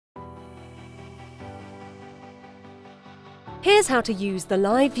Here's how to use the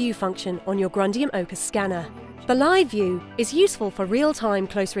Live View function on your Grundium Ocus scanner. The Live View is useful for real-time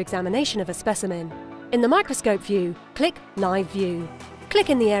closer examination of a specimen. In the microscope view, click Live View.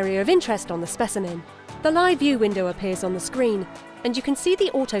 Click in the area of interest on the specimen. The Live View window appears on the screen, and you can see the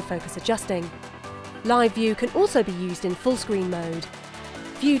autofocus adjusting. Live View can also be used in full screen mode.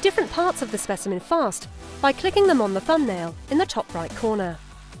 View different parts of the specimen fast by clicking them on the thumbnail in the top right corner.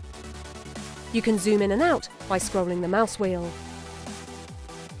 You can zoom in and out by scrolling the mouse wheel.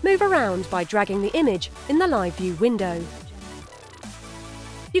 Move around by dragging the image in the Live View window.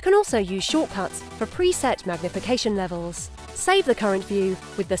 You can also use shortcuts for preset magnification levels. Save the current view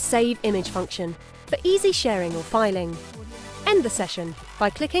with the Save Image function for easy sharing or filing. End the session by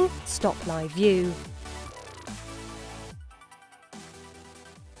clicking Stop Live View.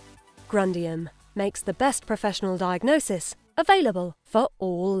 Grundium makes the best professional diagnosis available for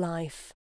all life.